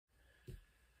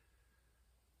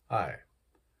Hi.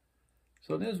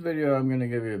 So in this video, I'm going to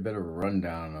give you a bit of a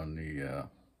rundown on the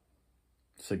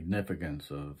significance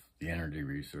of the energy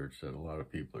research that a lot of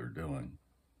people are doing.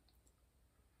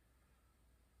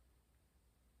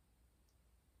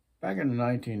 Back in the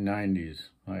 1990s,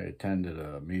 I attended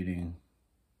a meeting.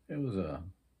 It was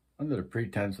under the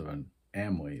pretense of an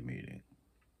Amway meeting.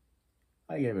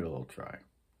 I gave it a little try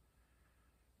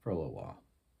for a little while.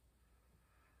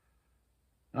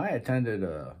 I attended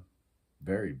a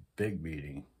very big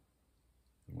meeting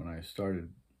when I started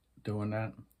doing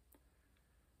that.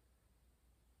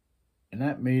 And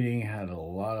that meeting had a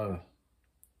lot of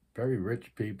very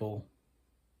rich people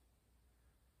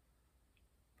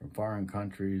from foreign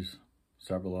countries,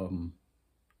 several of them.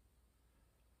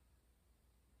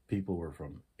 People were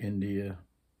from India,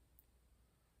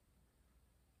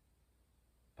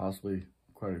 possibly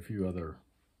quite a few other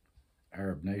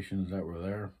Arab nations that were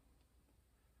there.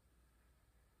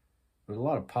 There's a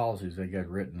lot of policies that get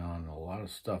written on a lot of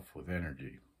stuff with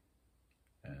energy.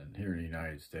 And here in the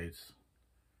United States,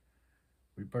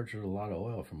 we purchase a lot of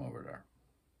oil from over there.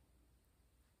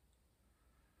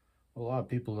 What a lot of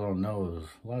people don't know is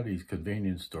a lot of these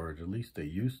convenience stores, at least they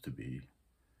used to be,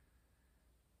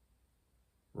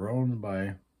 were owned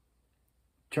by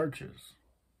churches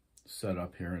set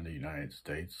up here in the United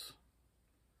States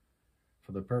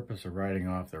for the purpose of writing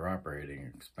off their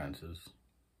operating expenses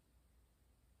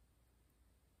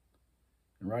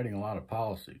and writing a lot of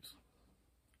policies.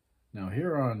 Now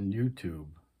here on YouTube,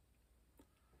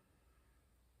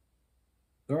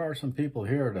 there are some people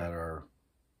here that are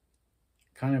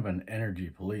kind of an energy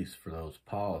police for those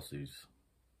policies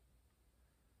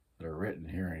that are written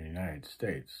here in the United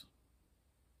States.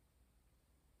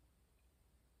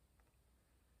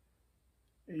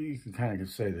 You can kind of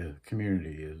say the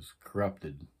community is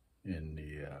corrupted in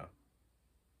the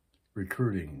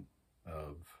recruiting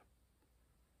of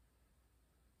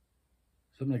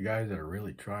some of the guys that are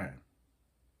really trying.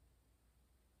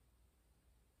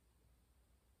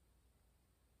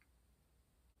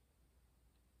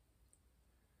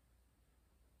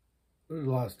 There's a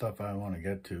lot of stuff I want to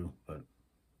get to, but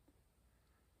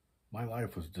my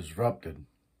life was disrupted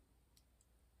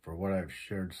for what I've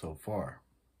shared so far.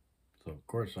 So of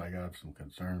course I got some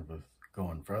concerns with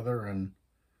going further, and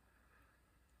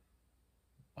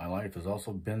my life has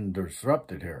also been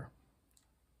disrupted here.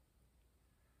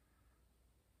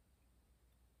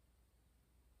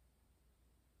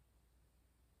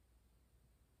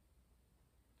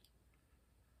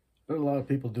 There's a lot of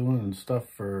people doing stuff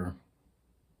for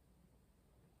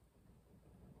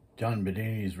John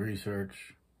Bedini's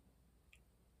research,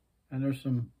 and there's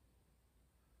some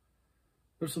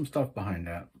stuff behind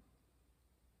that.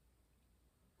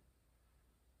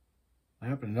 I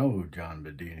happen to know who John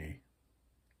Bedini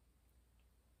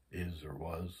is or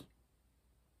was.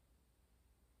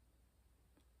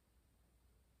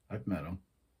 I've met him.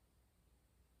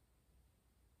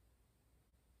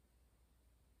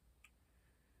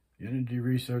 The energy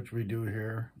research we do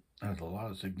here has a lot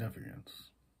of significance.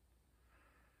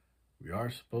 We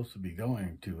are supposed to be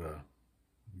going to a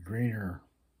greener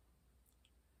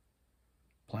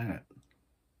planet,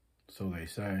 so they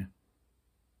say.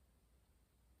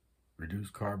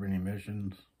 Reduce carbon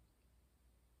emissions.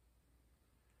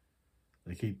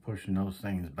 They keep pushing those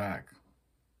things back.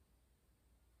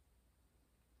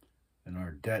 And our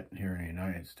debt here in the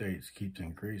United States keeps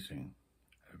increasing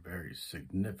at a very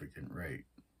significant rate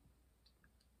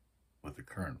with the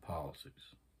current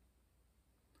policies,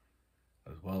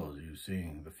 as well as you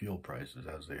seeing the fuel prices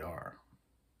as they are.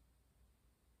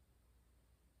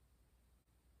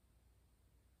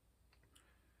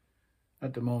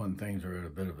 At the moment, things are at a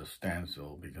bit of a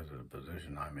standstill because of the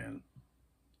position I'm in.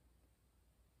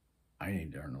 I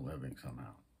need to earn a living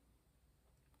somehow.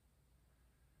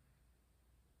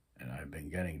 And I've been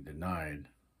getting denied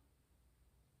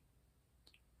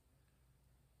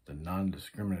the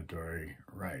non-discriminatory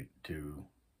right to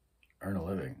earn a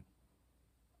living.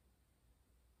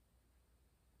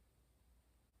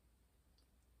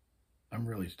 I'm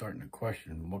really starting to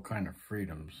question what kind of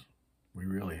freedoms we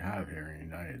really have here in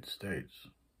the United States.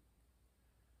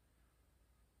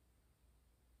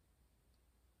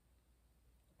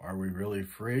 Are we really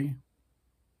free,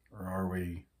 or are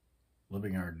we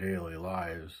living our daily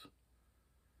lives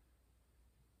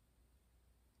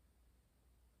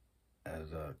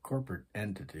as a corporate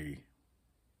entity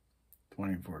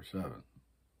 24/7?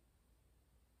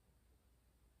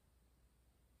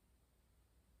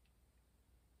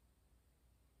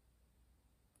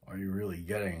 Are you really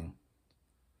getting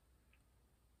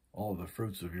all the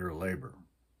fruits of your labor?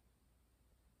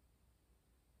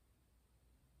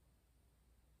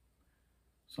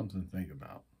 Something to think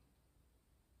about.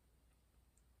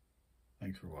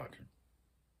 Thanks for watching.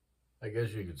 I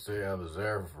guess you could say I was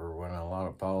there for when a lot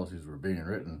of policies were being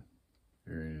written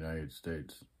here in the United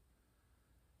States.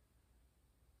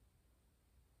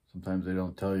 Sometimes they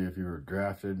don't tell you if you were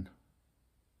drafted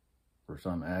for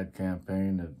some ad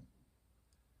campaign that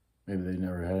maybe they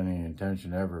never had any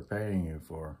intention of ever paying you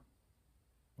for,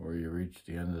 or you reach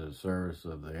the end of the service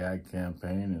of the ad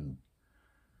campaign and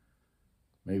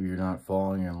maybe you're not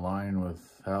falling in line with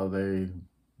how they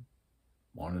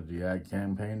wanted the ad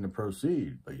campaign to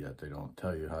proceed, but yet they don't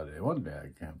tell you how they want the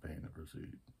ad campaign to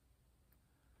proceed.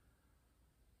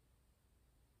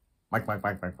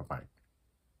 Mike.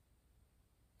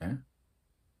 Yeah?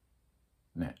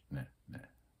 Nah.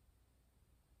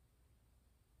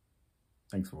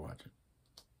 Thanks for watching.